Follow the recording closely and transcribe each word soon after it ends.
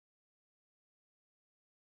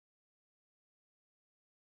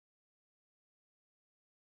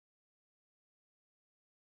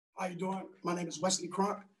How you doing? My name is Wesley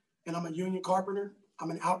Crump, and I'm a union carpenter.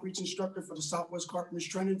 I'm an outreach instructor for the Southwest Carpenters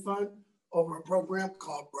Training Fund over a program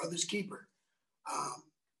called Brothers Keeper.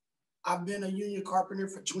 I've been a union carpenter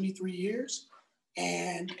for 23 years,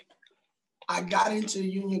 and I got into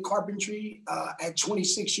union carpentry at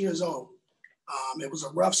 26 years old. It was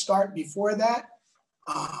a rough start before that.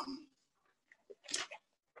 I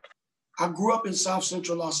grew up in South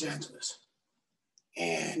Central Los Angeles,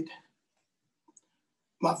 and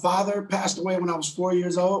my father passed away when I was 4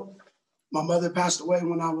 years old. My mother passed away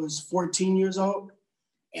when I was 14 years old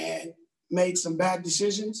and made some bad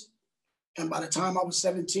decisions. And by the time I was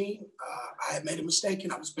 17, I had made a mistake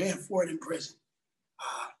and I was paying for it in prison.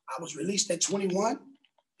 I was released at 21,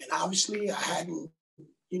 and obviously I hadn't,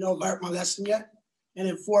 learned my lesson yet. And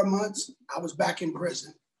in 4 months, I was back in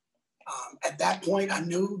prison. At that point, I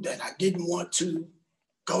knew that I didn't want to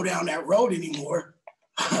go down that road anymore,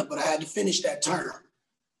 but I had to finish that term.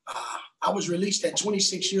 I was released at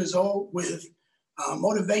 26 years old with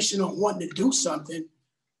motivation on wanting to do something,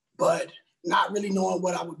 but not really knowing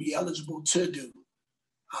what I would be eligible to do.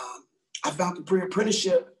 I found a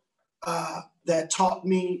pre-apprenticeship that taught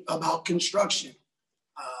me about construction.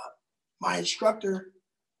 My instructor,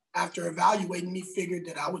 after evaluating me, figured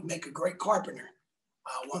that I would make a great carpenter.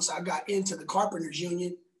 Once I got into the Carpenters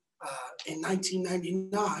Union in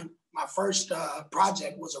 1999, my first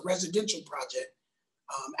project was a residential project.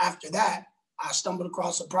 After that, I stumbled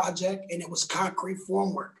across a project and it was concrete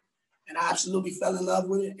formwork. And I absolutely fell in love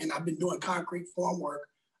with it. And I've been doing concrete formwork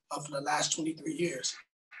for the last 23 years.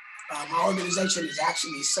 My organization has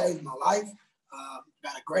actually saved my life.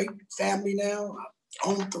 Got a great family now. I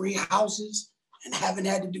own 3 houses and haven't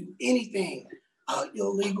had to do anything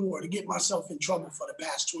illegal or to get myself in trouble for the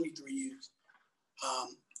past 23 years.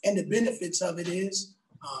 And the benefits of it is,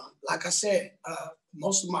 like I said,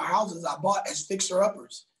 most of my houses I bought as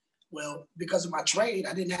fixer-uppers. Well, because of my trade,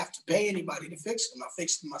 I didn't have to pay anybody to fix them. I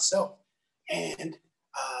fixed them myself. And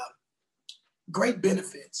great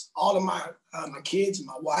benefits. All of my kids and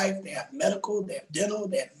my wife, they have medical, they have dental,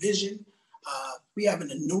 they have vision. We have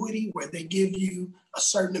an annuity where they give you a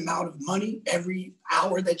certain amount of money every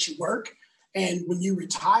hour that you work. And when you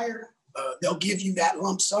retire, they'll give you that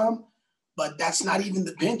lump sum, but that's not even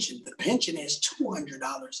the pension. The pension is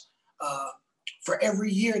 $200 for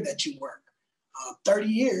every year that you work. 30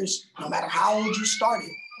 years, no matter how old you started,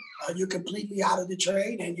 you're completely out of the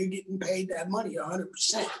trade and you're getting paid that money 100%.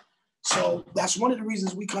 So that's one of the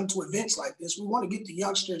reasons we come to events like this. We want to get the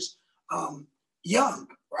youngsters young,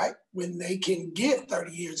 right? When they can give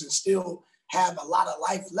 30 years and still have a lot of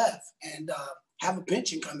life left and have a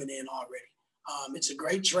pension coming in already. It's a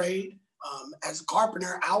great trade. As a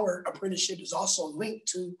carpenter, our apprenticeship is also linked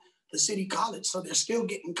to the city college, so they're still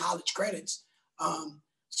getting college credits.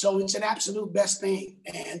 So it's an absolute best thing.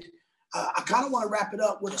 And I kind of want to wrap it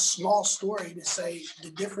up with a small story to say the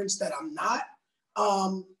difference that I'm not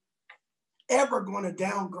ever going to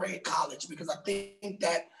downgrade college, because I think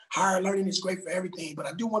that higher learning is great for everything. But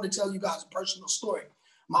I do want to tell you guys a personal story.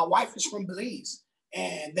 My wife is from Belize,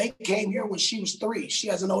 and they came here when she was 3. She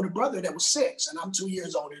has an older brother that was 6, and I'm 2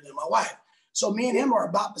 years older than my wife. So me and him are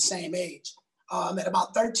about the same age. At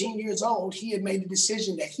about 13 years old, he had made the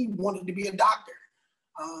decision that he wanted to be a doctor.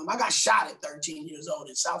 I got shot at 13 years old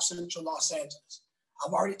in South Central Los Angeles.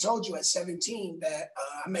 I've already told you at 17 that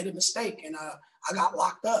I made a mistake and I got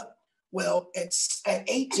locked up. Well, at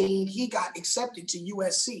 18, he got accepted to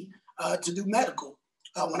USC to do medical.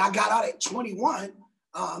 When I got out at 21,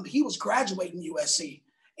 he was graduating USC,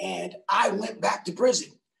 and I went back to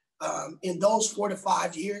prison. In those 4 to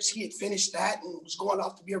 5 years, he had finished that and was going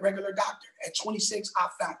off to be a regular doctor. At 26, I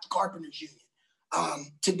found the Carpenters Union.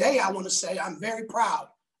 Today, I want to say I'm very proud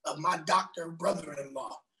of my doctor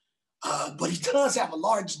brother-in-law, but he does have a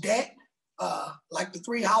large debt. Like the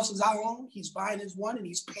 3 houses I own, he's buying his one and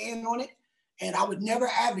he's paying on it. And I would never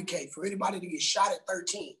advocate for anybody to get shot at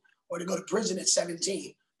 13 or to go to prison at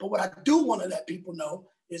 17. But what I do want to let people know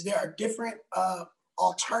is there are different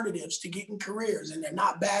alternatives to getting careers, and they're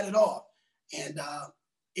not bad at all. And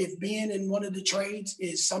if being in one of the trades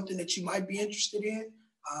is something that you might be interested in,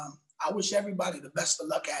 I wish everybody the best of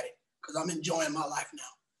luck at it, because I'm enjoying my life now.